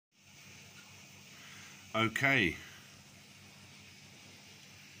Okay,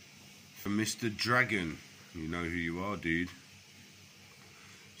 for Mr. Dragon, you know who you are, dude.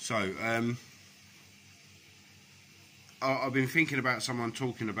 So, I've been thinking about someone,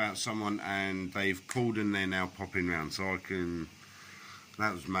 talking about someone, and they've called and they're now popping round. So I can.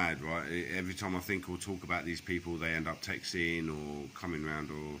 That was mad, right? Every time I think or talk about these people, they end up texting or coming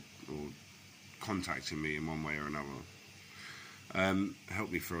round or contacting me in one way or another.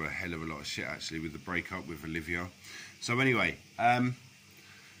 Helped me through a hell of a lot of shit actually with the breakup with Olivia. So anyway,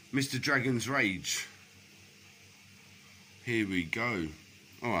 Mr. Dragon's Rage. Here we go.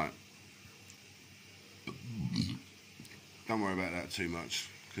 Alright. Don't worry about that too much,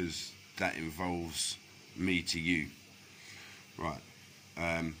 because that involves me to you. Right.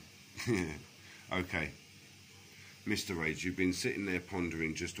 Okay. Mr. Rage, you've been sitting there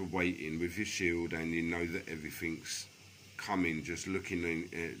pondering, just waiting with your shield, and you know that everything's coming, just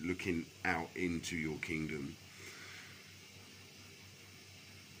looking out into your kingdom.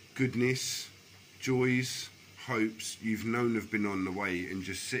 Goodness, joys, hopes you've known have been on the way, and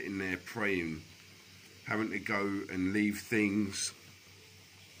just sitting there praying, having to go and leave things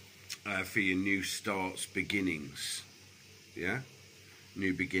for your new starts, beginnings. Yeah?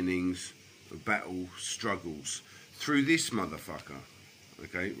 New beginnings, battle, struggles. Through this motherfucker.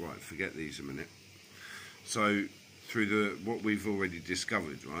 Okay, right, forget these a minute. So, through what we've already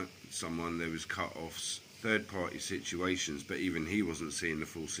discovered, right? Someone, there was cut-offs, third-party situations, but even he wasn't seeing the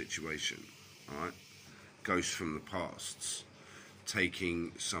full situation. Alright? Ghosts from the pasts.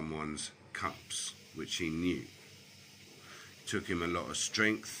 Taking someone's cups, which he knew. It took him a lot of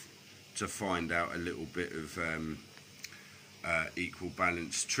strength to find out a little bit of equal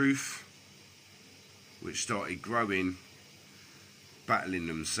balanced truth, which started growing, battling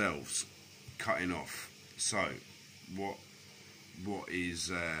themselves, cutting off. So what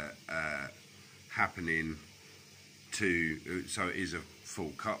is happening to, so it is a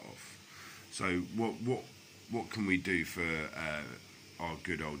full cut off. So what can we do for our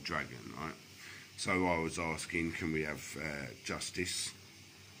good old dragon, right? So I was asking, can we have justice,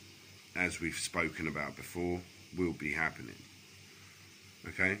 as we've spoken about before, will be happening.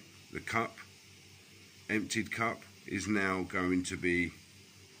 Okay, the cup, emptied cup, is now going to be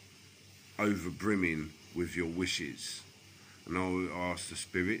over brimming with your wishes. And I will ask the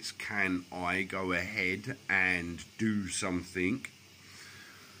spirits, can I go ahead and do something?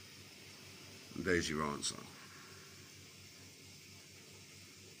 There's your answer.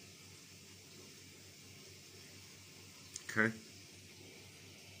 Okay.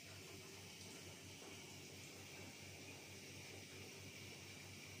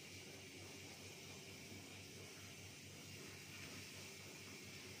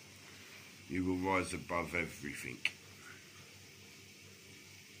 You will rise above everything.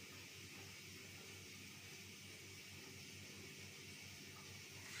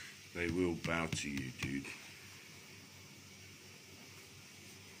 They will bow to you, dude.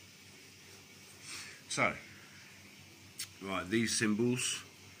 So, right, these symbols,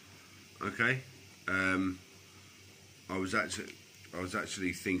 okay. I was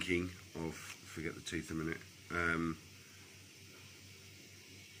actually thinking of, forget the teeth a minute.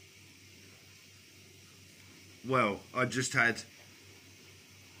 Well, I just had.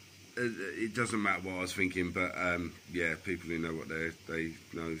 It doesn't matter what I was thinking, but yeah, people who know what they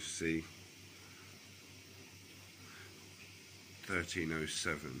know see.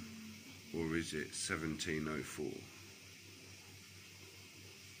 1307, or is it 1704?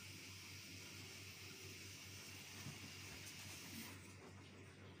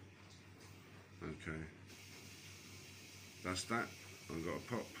 Okay, that's that. I've got a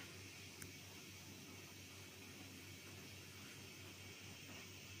pop.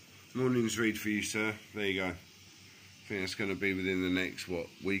 Morning's read for you, sir. There you go. I think that's going to be within the next, what,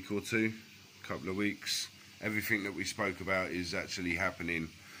 week or two? Couple of weeks. Everything that we spoke about is actually happening.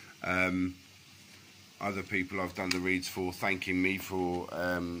 Other people I've done the reads for thanking me for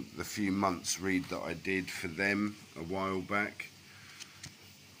the few months read that I did for them a while back.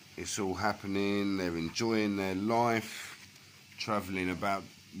 It's all happening. They're enjoying their life, travelling about,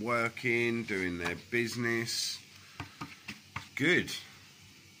 working, doing their business. Good.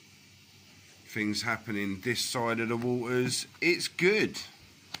 Things happening this side of the waters. It's good.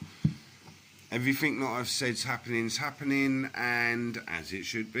 Everything that I've said's happening, and as it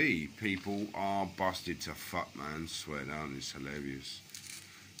should be. People are busted to fuck, man. Swear down, it's hilarious.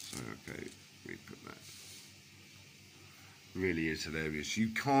 So, okay, we put that. Really is hilarious. You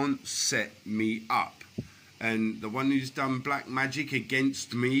can't set me up. And the one who's done black magic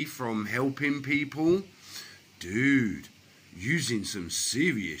against me from helping people, dude, using some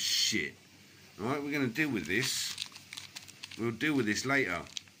serious shit. Alright, we're going to deal with this. We'll deal with this later.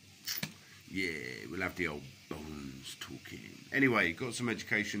 Yeah, we'll have the old bones talking. Anyway, got some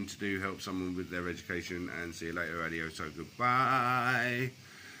education to do, help someone with their education, and see you later. Adios, so goodbye.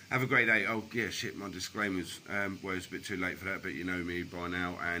 Have a great day. Oh, yeah, shit, my disclaimers. Well, it's a bit too late for that, but you know me by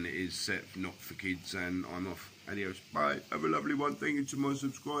now, and it is set not for kids, and I'm off. Adios, bye. Have a lovely one. Thank you to my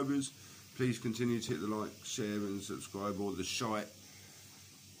subscribers. Please continue to hit the like, share, and subscribe, or the shite,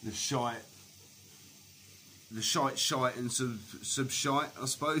 and sub-shite, I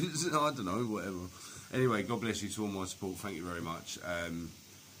suppose. I don't know, whatever. Anyway, God bless you to all my support. Thank you very much.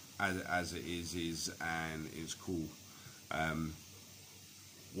 As it is, and it's cool.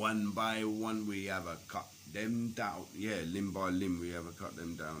 One by one, we have a cut them down. Yeah, limb by limb, we have a cut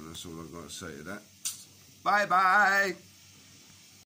them down. That's all I've got to say to that. Bye-bye.